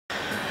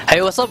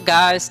Hey, what's up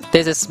guys?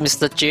 This is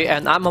Mr. G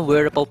and I'm a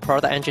wearable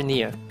product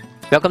engineer.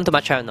 Welcome to my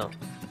channel.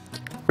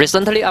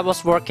 Recently I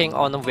was working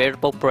on a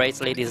wearable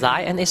bracelet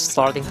design and it's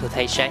starting to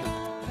take shape.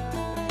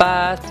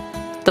 But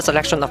the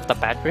selection of the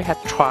battery has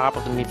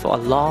troubled me for a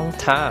long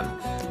time.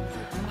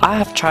 I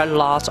have tried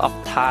lots of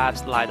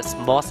types like the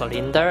small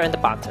cylinder and the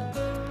button,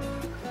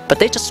 but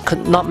they just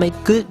could not make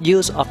good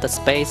use of the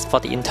space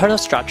for the internal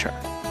structure.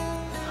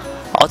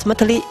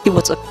 Ultimately, it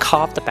was a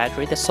curved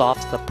battery that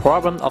solved the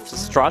problem of the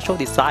structural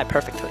design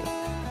perfectly.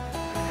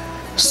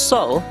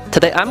 So,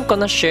 today I'm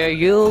gonna share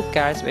you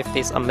guys with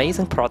this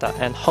amazing product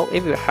and hope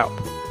it will help.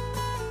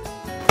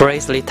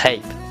 Bracelet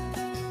tape,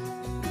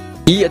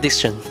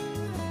 e-addition,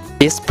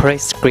 display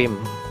screen,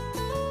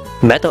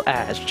 metal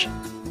edge,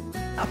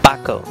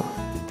 buckle,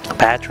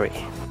 battery,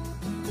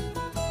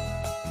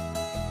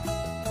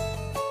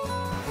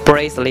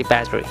 bracelet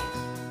battery.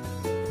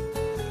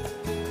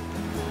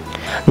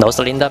 No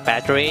cylinder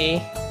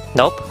battery,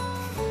 nope.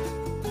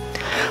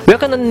 We're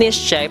gonna need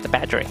shape the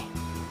battery.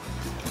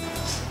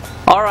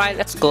 Alright,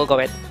 let's Google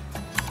it.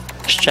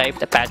 Shape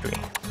the battery.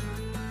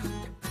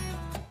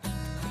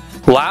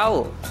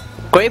 Wow!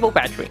 Grepow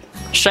battery.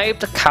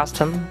 Shaped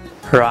custom,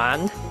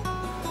 round,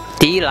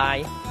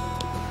 D-line,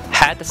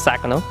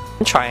 hexagonal,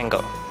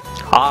 triangle.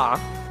 R.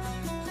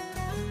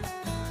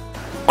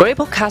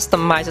 Grepow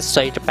customized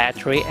shaped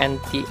battery and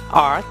the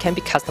R can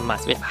be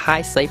customized with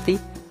high safety,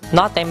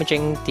 not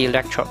damaging the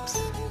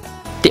electrodes.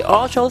 The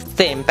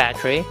ultra-thin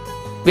battery,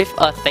 with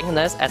a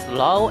thickness as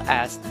low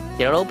as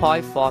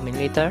 0.4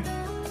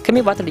 mm, can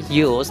be widely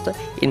used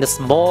in the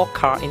small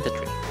car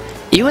industry.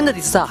 Even the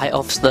design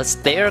of the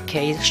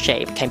staircase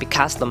shape can be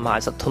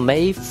customized to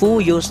make full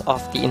use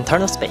of the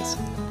internal space.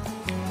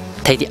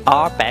 Take the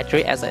R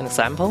battery as an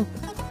example.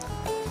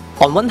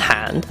 On one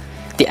hand,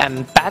 the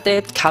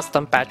embedded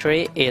custom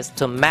battery is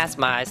to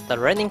maximize the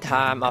running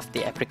time of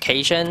the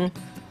application,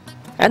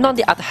 and on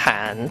the other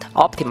hand,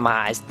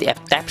 optimize the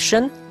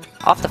adaptation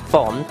of the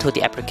phone to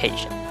the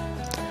application.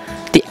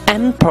 The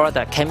end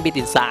product can be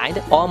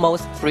designed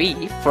almost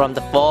free from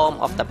the form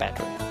of the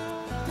battery.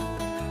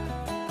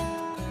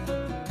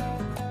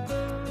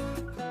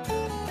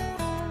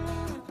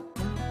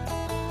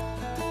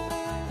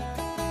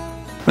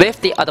 With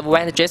the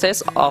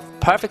advantages of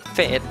perfect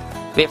fit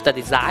with the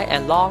design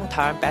and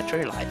long-term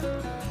battery life,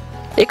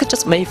 it could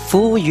just make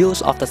full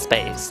use of the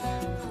space.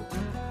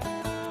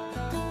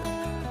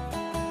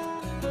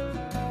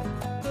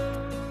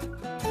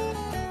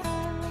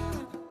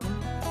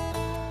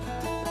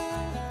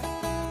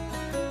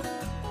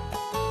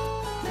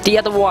 The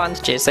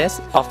advantages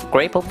of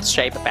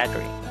Grepow-shaped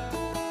battery.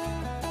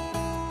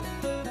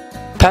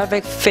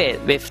 Perfect fit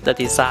with the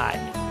design.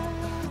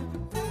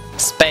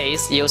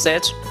 Space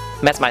usage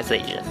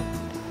maximization.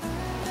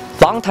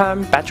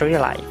 Long-term battery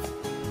life.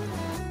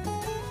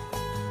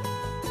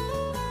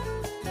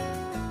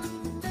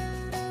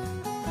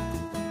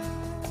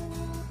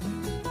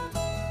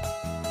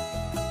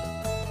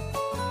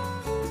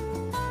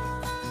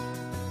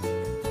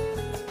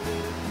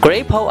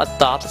 Grepow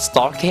adopts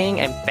stocking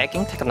and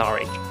bagging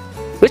technology,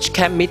 which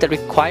can meet the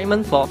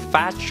requirement for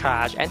fast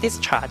charge and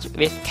discharge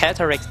with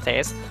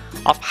characteristics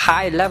of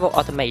high-level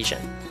automation,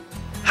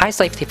 high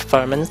safety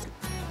performance,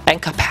 and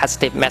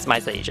capacity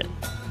maximization.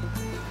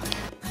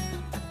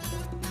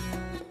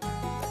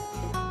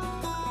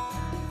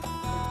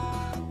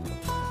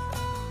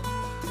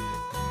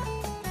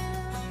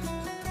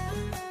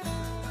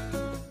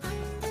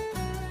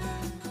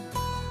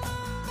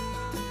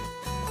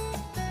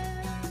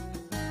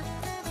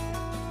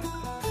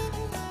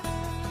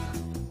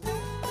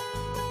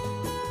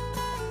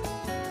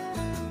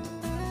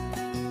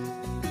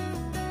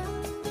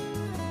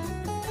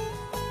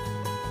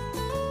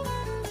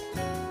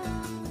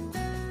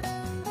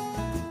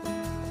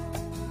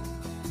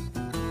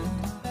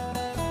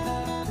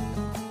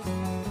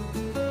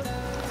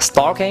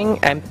 Stocking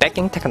and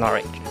bagging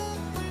technology.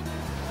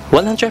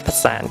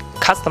 100%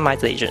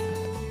 customization.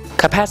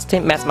 Capacity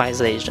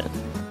maximization.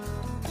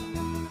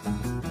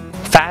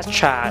 Fast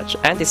charge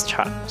and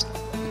discharge.